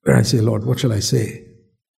 where I say, Lord, what shall I say?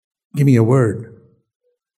 Give me a word.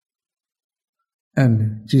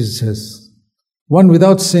 And Jesus says, one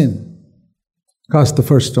without sin, cast the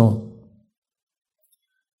first stone.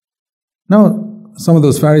 Now, some of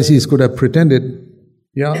those Pharisees could have pretended,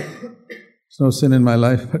 yeah, there's no sin in my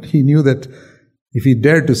life, but he knew that if he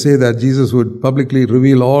dared to say that, Jesus would publicly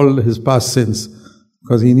reveal all his past sins,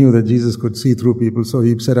 because he knew that Jesus could see through people. So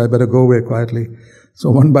he said, I better go away quietly. So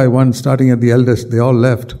one by one, starting at the eldest, they all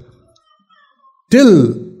left.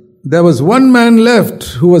 Till there was one man left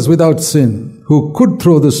who was without sin, who could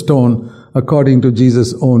throw the stone according to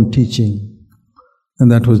Jesus' own teaching.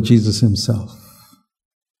 And that was Jesus himself.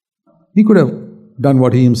 He could have done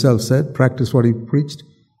what he himself said, practiced what he preached,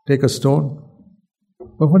 take a stone.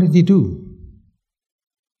 But what did he do?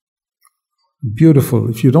 Beautiful.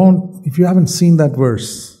 If you haven't seen that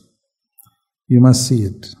verse, you must see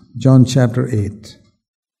it. John chapter 8,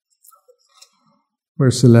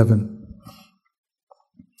 verse 11.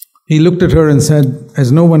 He looked at her and said,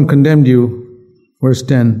 has no one condemned you? Verse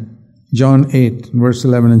 10, John 8, verse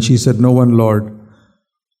 11. And she said, no one, Lord.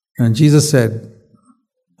 And Jesus said,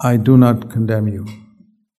 I do not condemn you.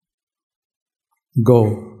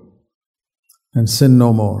 Go and sin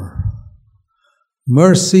no more.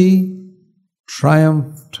 Mercy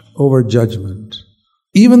triumphed over judgment.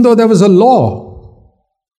 Even though there was a law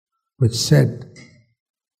which said,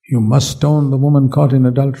 you must stone the woman caught in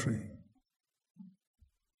adultery.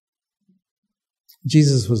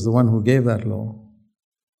 Jesus was the one who gave that law.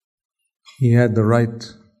 He had the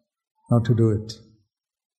right not to do it.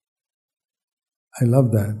 I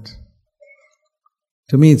love that.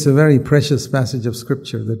 To me, it's a very precious passage of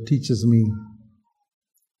scripture that teaches me.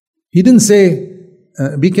 He didn't say,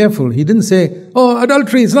 be careful. He didn't say, oh,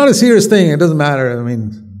 adultery, it's not a serious thing. It doesn't matter. I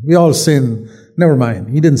mean, we all sin. Never mind.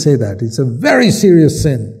 He didn't say that. It's a very serious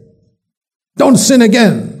sin. Don't sin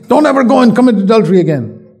again. Don't ever go and commit adultery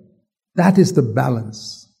again. That is the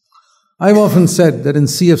balance. I've often said that in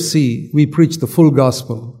CFC, we preach the full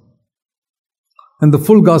gospel. And the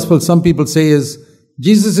full gospel, some people say, is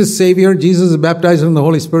Jesus is Savior, Jesus is baptized in the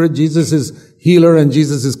Holy Spirit, Jesus is healer, and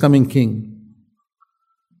Jesus is coming King.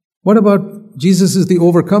 What about Jesus is the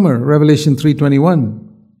overcomer, Revelation 3:21?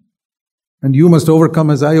 And you must overcome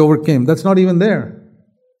as I overcame. That's not even there.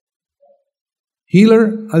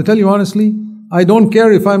 Healer, I'll tell you honestly, I don't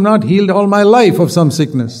care if I'm not healed all my life of some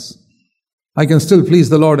sickness. I can still please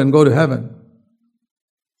the Lord and go to heaven.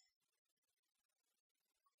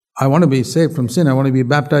 I want to be saved from sin. I want to be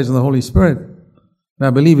baptized in the Holy Spirit. And I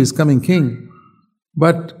believe He's coming King.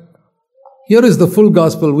 But here is the full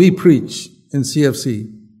gospel we preach in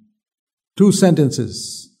CFC. 2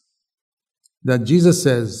 sentences that Jesus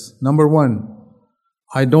says. Number 1,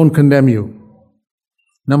 I don't condemn you.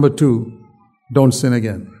 Number 2, don't sin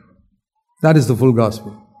again. That is the full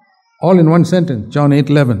gospel. All in one sentence, John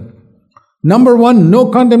 8:11. Number 1, no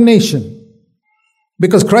condemnation.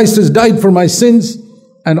 Because Christ has died for my sins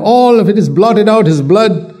and all of it is blotted out. His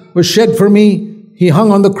blood was shed for me. He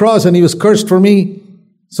hung on the cross and He was cursed for me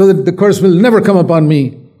so that the curse will never come upon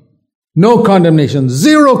me. No condemnation.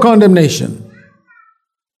 Zero condemnation.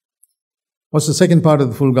 What's the second part of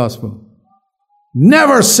the full gospel?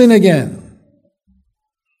 Never sin again.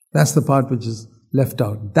 That's the part which is left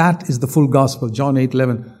out. That is the full gospel, John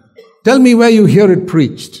 8:11. Tell me where you hear it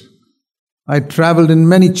preached. I traveled in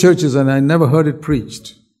many churches and I never heard it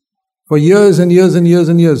preached. For years and years and years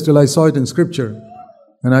and years till I saw it in scripture.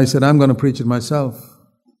 And I said, I'm going to preach it myself.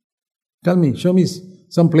 Tell me, show me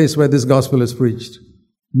some place where this gospel is preached.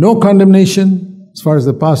 No condemnation as far as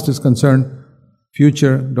the past is concerned.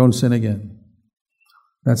 Future, don't sin again.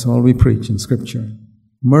 That's all we preach in scripture.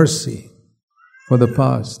 Mercy for the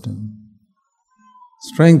past and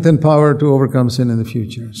strength and power to overcome sin in the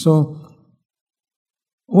future. So,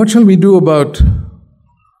 what shall we do about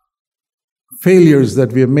failures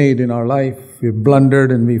that we have made in our life? We've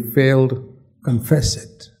blundered and we failed. Confess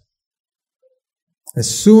it. As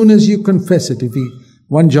soon as you confess it,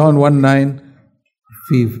 1 John 1:9,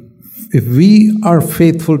 if we are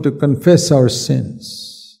faithful to confess our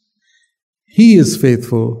sins, He is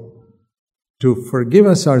faithful to forgive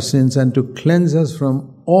us our sins and to cleanse us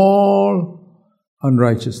from all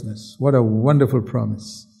unrighteousness. What a wonderful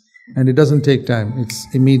promise. And it doesn't take time, it's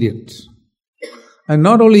immediate. And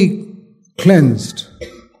not only cleansed,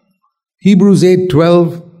 Hebrews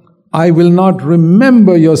 8:12, I will not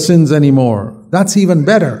remember your sins anymore. That's even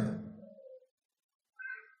better.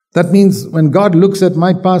 That means when God looks at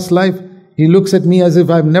my past life, He looks at me as if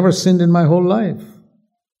I've never sinned in my whole life.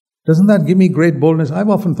 Doesn't that give me great boldness? I've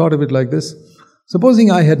often thought of it like this. Supposing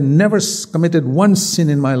I had never committed one sin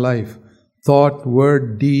in my life, thought,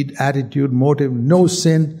 word, deed, attitude, motive, no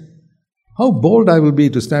sin, how bold I will be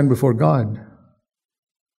to stand before God.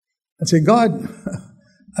 I'd say, God,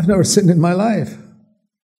 I've never sinned in my life.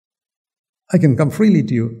 I can come freely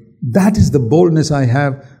to you. That is the boldness I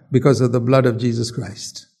have because of the blood of Jesus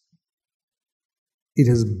Christ. It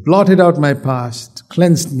has blotted out my past,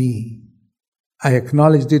 cleansed me. I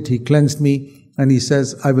acknowledged it, He cleansed me, and He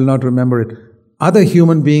says, I will not remember it. Other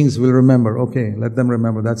human beings will remember. Okay, let them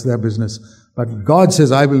remember. That's their business. But God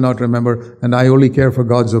says, I will not remember, and I only care for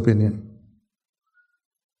God's opinion.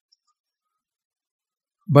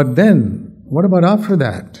 But then, what about after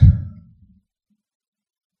that?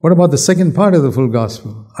 What about the second part of the full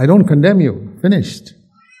gospel? I don't condemn you. Finished.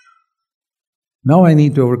 Now I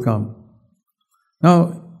need to overcome.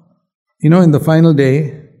 Now, in the final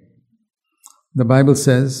day, the Bible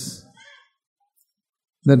says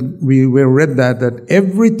that we read that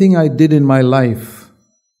everything I did in my life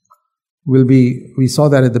will be, we saw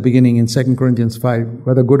that at the beginning in 2 Corinthians 5,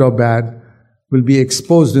 whether good or bad, will be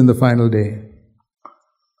exposed in the final day.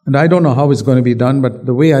 And I don't know how it's going to be done, but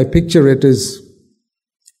the way I picture it is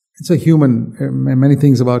It's a human, many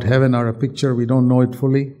things about heaven are a picture, we don't know it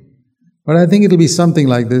fully. But I think it'll be something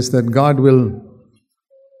like this, that God will,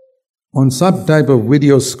 on some type of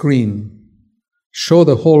video screen, show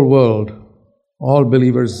the whole world, all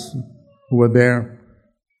believers who were there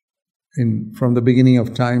from the beginning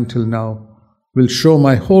of time till now, will show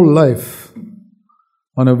my whole life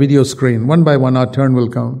on a video screen. One by one our turn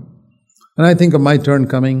will come. And I think of my turn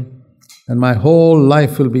coming, and my whole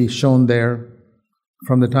life will be shown there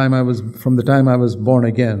from the time I was born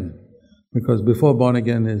again. Because before born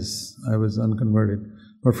again I was unconverted.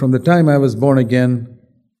 But from the time I was born again,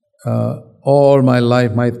 all my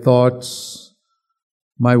life, my thoughts,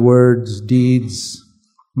 my words, deeds,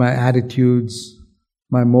 my attitudes,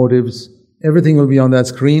 my motives, everything will be on that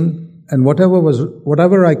screen, and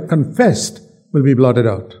whatever I confessed will be blotted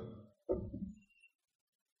out.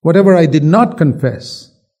 Whatever I did not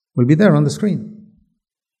confess will be there on the screen.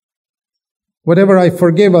 Whatever I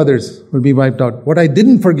forgave others will be wiped out. What I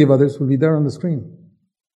didn't forgive others will be there on the screen.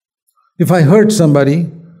 If I hurt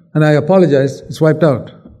somebody and I apologized, it's wiped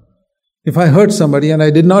out. If I hurt somebody and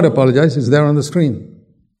I did not apologize, it's there on the screen.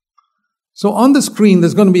 So on the screen,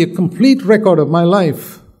 there's going to be a complete record of my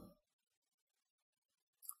life.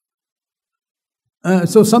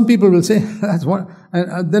 So some people will say, "That's what."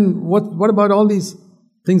 And then what about all these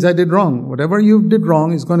things I did wrong? Whatever you did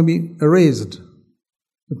wrong is going to be erased.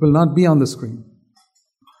 It will not be on the screen.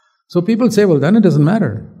 So people say, well, then it doesn't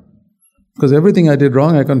matter. Because everything I did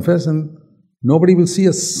wrong, I confess, and nobody will see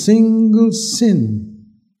a single sin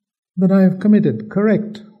that I have committed.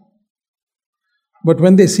 Correct. But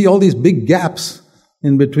when they see all these big gaps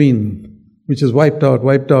in between, which is wiped out,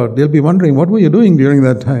 they'll be wondering, what were you doing during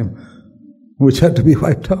that time, which had to be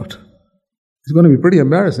wiped out? It's going to be pretty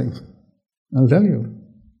embarrassing, I'll tell you.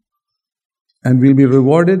 And we'll be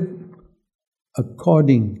rewarded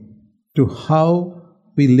according to how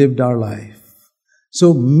we lived our life.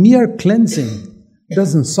 So mere cleansing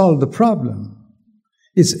doesn't solve the problem.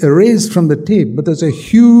 It's erased from the tape, but there's a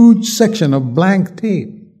huge section of blank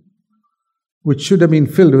tape which should have been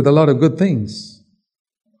filled with a lot of good things.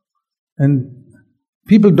 And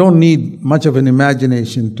people don't need much of an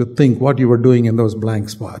imagination to think what you were doing in those blank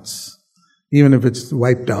spots. Even if it's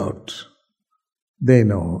wiped out, they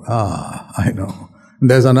know. I know. And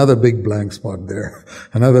there's another big blank spot there,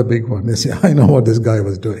 another big one. They say, I know what this guy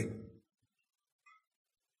was doing.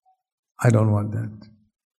 I don't want that.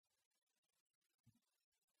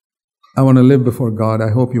 I want to live before God. I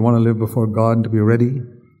hope you want to live before God to be ready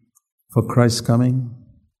for Christ's coming.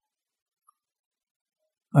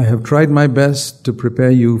 I have tried my best to prepare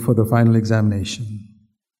you for the final examination.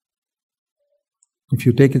 If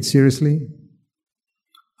you take it seriously,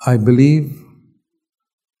 I believe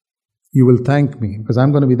you will thank me, because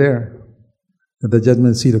I'm going to be there at the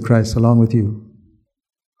judgment seat of Christ along with you.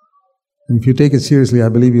 And if you take it seriously, I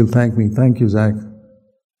believe you'll thank me. Thank you, Zach,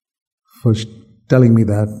 for telling me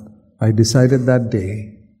that. I decided that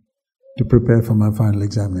day to prepare for my final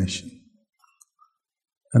examination.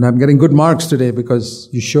 And I'm getting good marks today because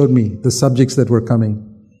you showed me the subjects that were coming.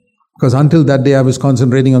 Because until that day I was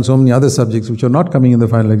concentrating on so many other subjects which are not coming in the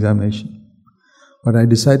final examination. But I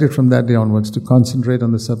decided from that day onwards to concentrate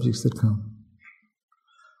on the subjects that come.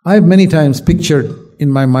 I have many times pictured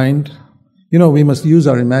in my mind, we must use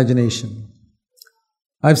our imagination.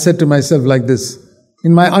 I've said to myself like this,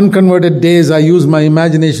 in my unconverted days I used my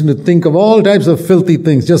imagination to think of all types of filthy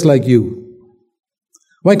things just like you.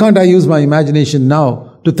 Why can't I use my imagination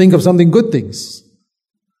now to think of something good things?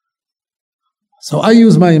 So I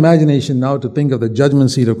use my imagination now to think of the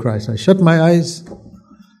judgment seat of Christ. I shut my eyes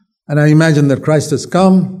and I imagine that Christ has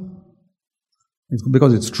come,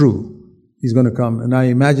 because it's true, He's going to come. And I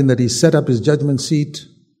imagine that He's set up His judgment seat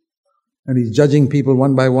and He's judging people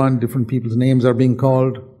one by one. Different people's names are being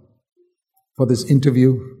called for this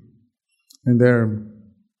interview. And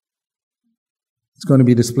it's going to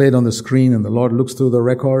be displayed on the screen, and the Lord looks through the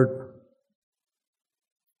record.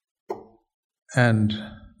 And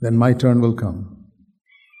then my turn will come.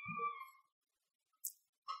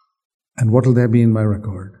 And what will there be in my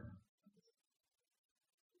record?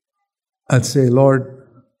 I'll say, Lord,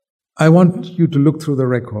 I want you to look through the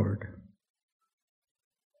record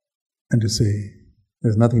and to say,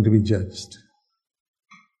 there's nothing to be judged.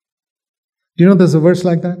 Do you know there's a verse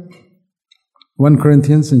like that? 1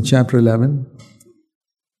 Corinthians in chapter 11.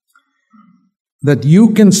 That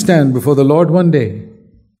you can stand before the Lord one day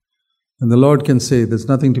and the Lord can say, there's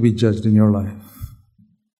nothing to be judged in your life.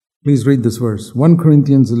 Please read this verse. 1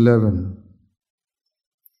 Corinthians 11.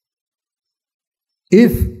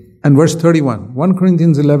 And verse 31, 1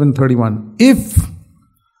 Corinthians 11:31. If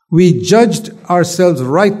we judged ourselves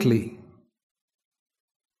rightly,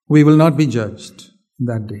 We will not be judged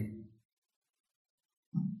that day.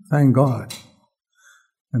 Thank God.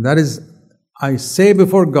 And that is, I say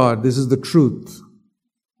before God, this is the truth.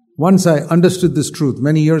 Once I understood this truth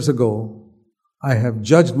many years ago, I have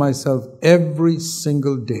judged myself every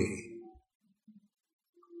single day.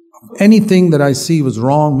 Anything that I see was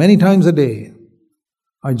wrong, many times a day,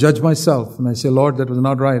 I judge myself and I say, Lord, that was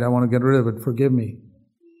not right. I want to get rid of it. Forgive me.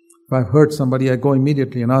 If I've hurt somebody, I go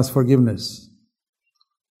immediately and ask forgiveness.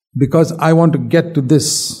 Because I want to get to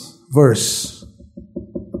this verse.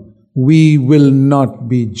 We will not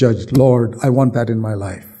be judged. Lord, I want that in my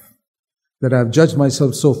life. That I've judged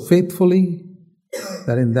myself so faithfully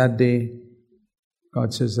that in that day,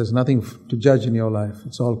 God says there's nothing to judge in your life.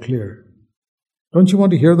 It's all clear. Don't you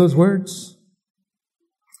want to hear those words?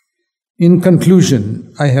 In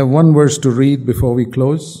conclusion, I have one verse to read before we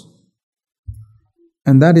close.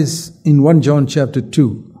 And that is in 1 John chapter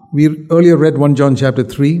 2. We earlier read 1 John chapter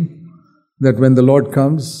 3, that when the Lord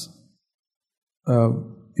comes,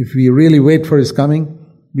 if we really wait for His coming,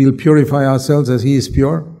 we'll purify ourselves as He is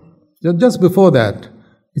pure. Just before that,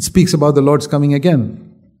 it speaks about the Lord's coming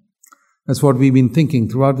again. That's what we've been thinking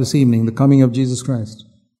throughout this evening, the coming of Jesus Christ.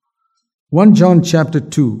 1 John chapter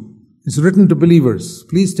 2 is written to believers.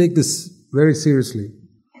 Please take this very seriously.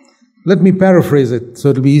 Let me paraphrase it so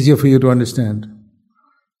it'll be easier for you to understand.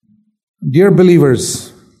 Dear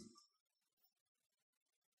believers,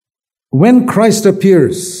 when Christ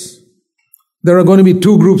appears, there are going to be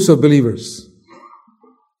two groups of believers.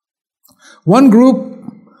 One group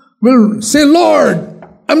will say, Lord,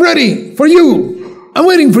 I'm ready for you. I'm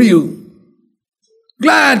waiting for you.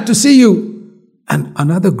 Glad to see you. And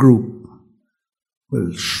another group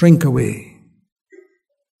will shrink away,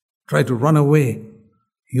 try to run away.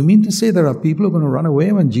 You mean to say there are people who are going to run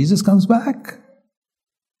away when Jesus comes back?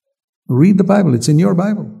 Read the Bible. It's in your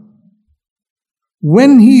Bible.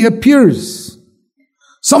 When He appears,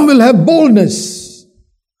 some will have boldness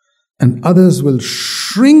and others will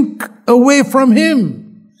shrink away from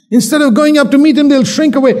Him. Instead of going up to meet Him, they'll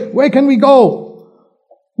shrink away. Where can we go?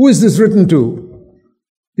 Who is this written to?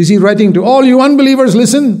 Is He writing to all you unbelievers?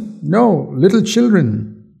 Listen. No, little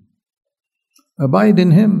children, abide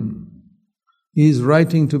in Him. He is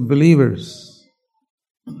writing to believers.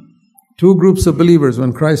 Two groups of believers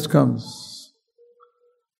when Christ comes.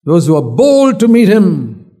 Those who are bold to meet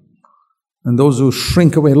Him and those who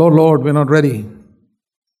shrink away. Lord, Lord, we're not ready.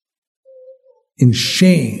 In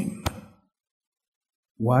shame.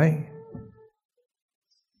 Why?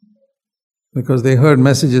 Because they heard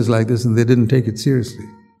messages like this and they didn't take it seriously.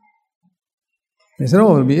 They said,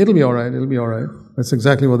 oh, it'll be all right, it'll be all right. That's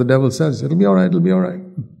exactly what the devil says. It'll be all right, it'll be all right.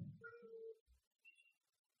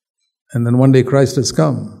 And then one day Christ has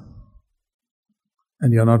come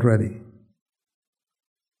and you're not ready.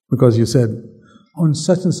 Because you said, on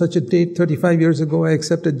such and such a date, 35 years ago, I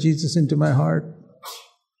accepted Jesus into my heart.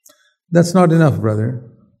 That's not enough, brother.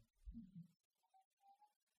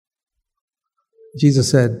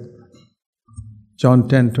 Jesus said, John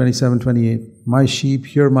 10, 27, 28, my sheep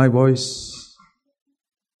hear my voice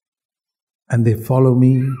and they follow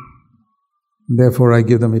me, therefore I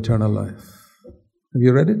give them eternal life. Have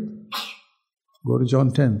you read it? Go to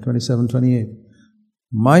John 10, 27, 28.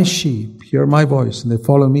 My sheep hear my voice and they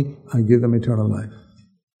follow me, I give them eternal life.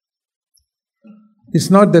 It's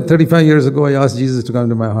not that 35 years ago I asked Jesus to come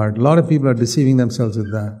into my heart. A lot of people are deceiving themselves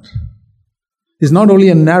with that. It's not only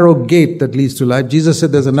a narrow gate that leads to life. Jesus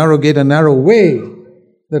said there's a narrow gate, a narrow way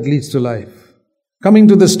that leads to life. Coming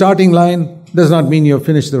to the starting line does not mean you've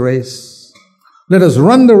finished the race. Let us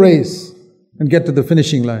run the race and get to the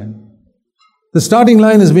finishing line. The starting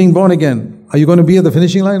line is being born again. Are you going to be at the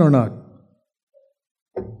finishing line or not?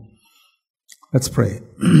 Let's pray.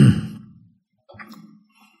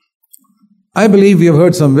 I believe we have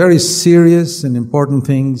heard some very serious and important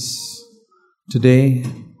things today.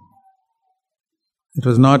 It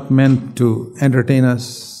was not meant to entertain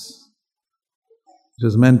us. It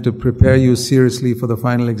was meant to prepare you seriously for the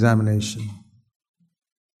final examination.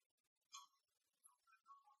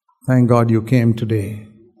 Thank God you came today.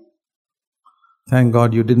 Thank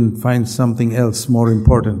God you didn't find something else more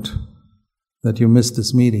important, that you missed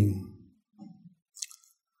this meeting.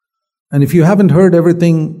 And if you haven't heard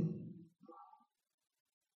everything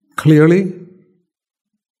clearly,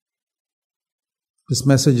 this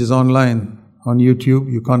message is online on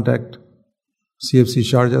YouTube. You contact CFC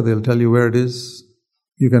Sharjah, they'll tell you where it is.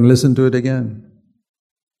 You can listen to it again.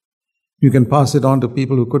 You can pass it on to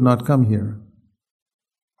people who could not come here.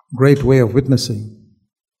 Great way of witnessing.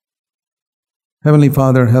 Heavenly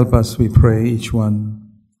Father, help us, we pray, each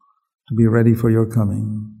one, to be ready for your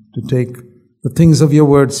coming, to take the things of your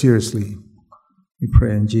word seriously. We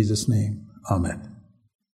pray in Jesus' name. Amen.